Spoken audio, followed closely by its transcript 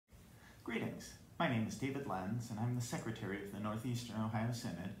Greetings, my name is David Lenz and I'm the Secretary of the Northeastern Ohio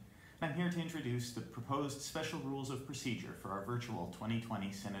Synod, and I'm here to introduce the proposed special rules of procedure for our virtual 2020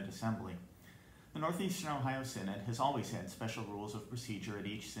 Synod Assembly. The Northeastern Ohio Synod has always had special rules of procedure at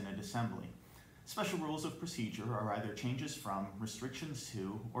each Synod Assembly. Special rules of procedure are either changes from, restrictions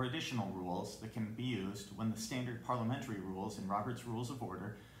to, or additional rules that can be used when the standard parliamentary rules and Robert's Rules of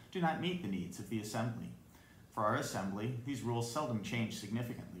Order do not meet the needs of the Assembly. For our Assembly, these rules seldom change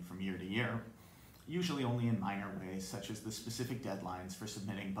significantly from year to year, usually only in minor ways such as the specific deadlines for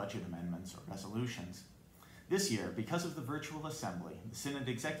submitting budget amendments or resolutions. This year, because of the virtual assembly, the Synod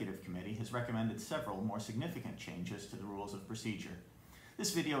Executive Committee has recommended several more significant changes to the rules of procedure.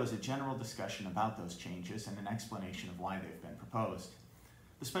 This video is a general discussion about those changes and an explanation of why they've been proposed.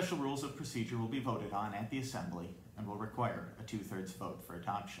 The special rules of procedure will be voted on at the Assembly and will require a 2/3 vote for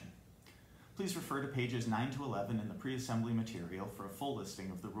adoption. Please refer to pages 9 to 11 in the pre-assembly material for a full listing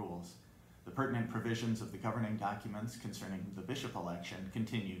of the rules. The pertinent provisions of the governing documents concerning the bishop election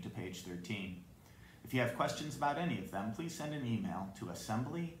continue to page 13. If you have questions about any of them, please send an email to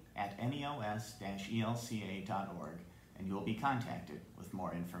assembly@neos-elca.org and you will be contacted with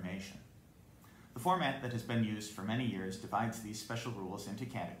more information. The format that has been used for many years divides these special rules into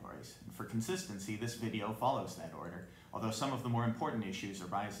categories, and for consistency, this video follows that order, although some of the more important issues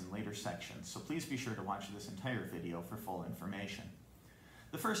arise in later sections, so please be sure to watch this entire video for full information.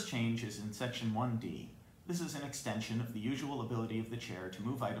 The first change is in section 1D. This is an extension of the usual ability of the chair to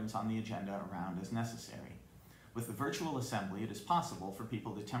move items on the agenda around as necessary. With the virtual assembly, it is possible for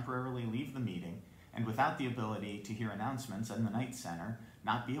people to temporarily leave the meeting and without the ability to hear announcements in the Knight Center,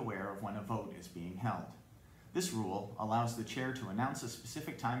 not be aware of when a vote is being held. This rule allows the chair to announce a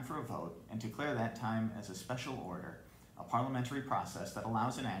specific time for a vote and declare that time as a special order, a parliamentary process that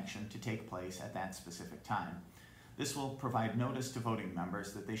allows an action to take place at that specific time. This will provide notice to voting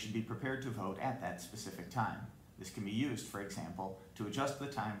members that they should be prepared to vote at that specific time. This can be used, for example, to adjust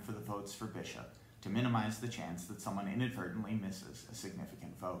the time for the votes for bishop, to minimize the chance that someone inadvertently misses a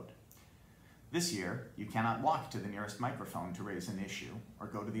significant vote. This year, you cannot walk to the nearest microphone to raise an issue, or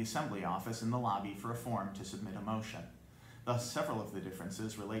go to the assembly office in the lobby for a form to submit a motion. Thus, several of the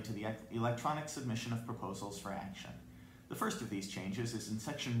differences relate to the electronic submission of proposals for action. The first of these changes is in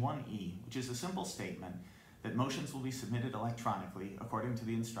section 1E, which is a simple statement that motions will be submitted electronically according to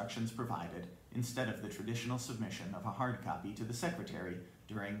the instructions provided, instead of the traditional submission of a hard copy to the secretary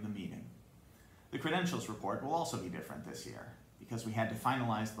during the meeting. The credentials report will also be different this year. Because we had to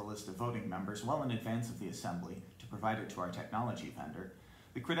finalize the list of voting members well in advance of the assembly to provide it to our technology vendor,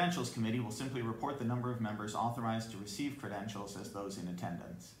 the Credentials Committee will simply report the number of members authorized to receive credentials as those in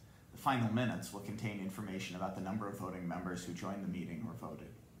attendance. The final minutes will contain information about the number of voting members who joined the meeting or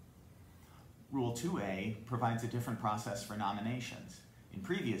voted. Rule 2A provides a different process for nominations. In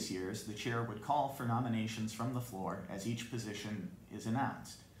previous years, the chair would call for nominations from the floor as each position is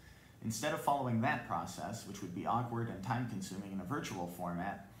announced. Instead of following that process, which would be awkward and time-consuming in a virtual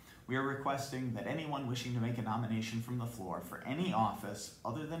format, we are requesting that anyone wishing to make a nomination from the floor for any office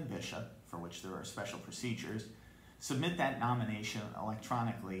other than bishop, for which there are special procedures, submit that nomination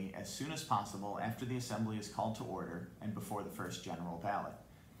electronically as soon as possible after the assembly is called to order and before the first general ballot.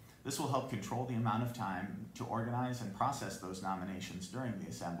 This will help control the amount of time to organize and process those nominations during the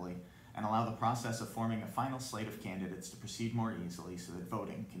assembly and allow the process of forming a final slate of candidates to proceed more easily so that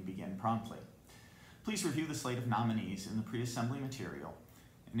voting can begin promptly. Please review the slate of nominees in the pre-assembly material,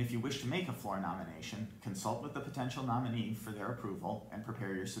 and if you wish to make a floor nomination, consult with the potential nominee for their approval and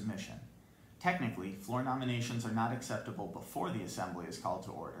prepare your submission. Technically, floor nominations are not acceptable before the assembly is called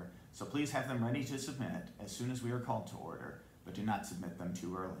to order, so please have them ready to submit as soon as we are called to order, but do not submit them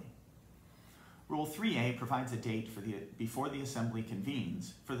too early. Rule 3A provides a date before the assembly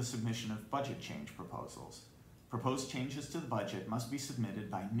convenes for the submission of budget change proposals. Proposed changes to the budget must be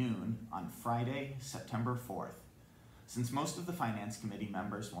submitted by noon on Friday, September 4th. Since most of the Finance Committee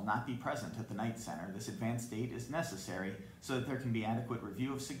members will not be present at the Knight Center, this advance date is necessary so that there can be adequate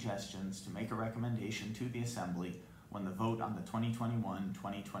review of suggestions to make a recommendation to the Assembly when the vote on the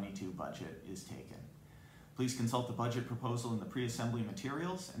 2021-2022 budget is taken. Please consult the budget proposal in the pre-assembly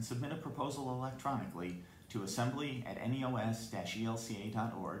materials and submit a proposal electronically to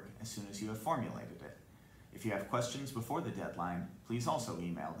assembly@neos-elca.org as soon as you have formulated it. If you have questions before the deadline, please also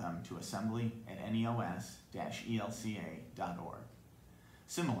email them to assembly@neos-elca.org.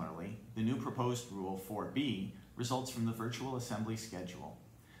 Similarly, the new proposed Rule 4B results from the virtual assembly schedule.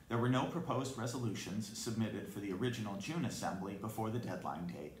 There were no proposed resolutions submitted for the original June assembly before the deadline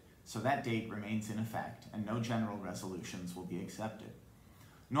date, so that date remains in effect and no general resolutions will be accepted.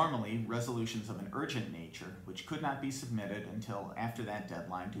 Normally, resolutions of an urgent nature, which could not be submitted until after that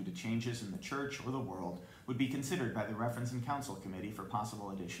deadline due to changes in the church or the world, would be considered by the Reference and Council Committee for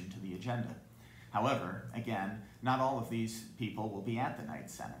possible addition to the agenda. However, again, not all of these people will be at the Knight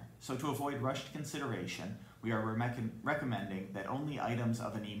Center, so to avoid rushed consideration, we are recommending that only items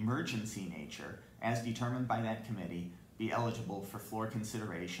of an emergency nature, as determined by that committee, be eligible for floor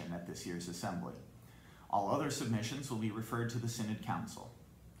consideration at this year's assembly. All other submissions will be referred to the Synod Council.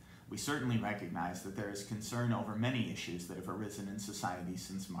 We certainly recognize that there is concern over many issues that have arisen in society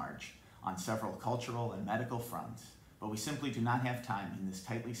since March, on several cultural and medical fronts, but we simply do not have time in this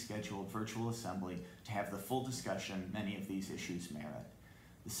tightly scheduled virtual assembly to have the full discussion many of these issues merit.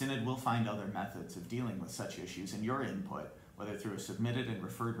 The Synod will find other methods of dealing with such issues, and your input, whether through a submitted and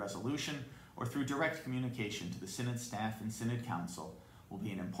referred resolution or through direct communication to the Synod staff and Synod Council, will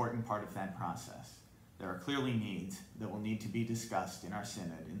be an important part of that process. There are clearly needs that will need to be discussed in our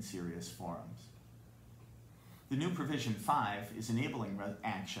Synod in serious forums. The new Provision 5 is enabling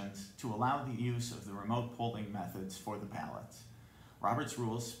actions to allow the use of the remote polling methods for the ballots. Robert's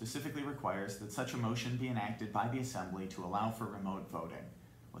Rules specifically requires that such a motion be enacted by the Assembly to allow for remote voting.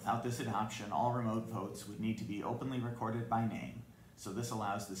 Without this adoption, all remote votes would need to be openly recorded by name, so this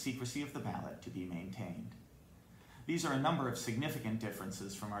allows the secrecy of the ballot to be maintained. These are a number of significant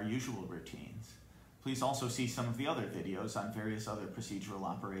differences from our usual routines. Please also see some of the other videos on various other procedural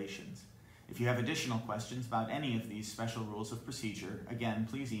operations. If you have additional questions about any of these special rules of procedure, again,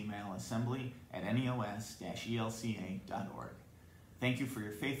 please email assembly@neos-elca.org. Thank you for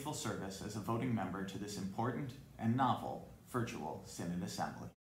your faithful service as a voting member to this important and novel virtual Synod Assembly.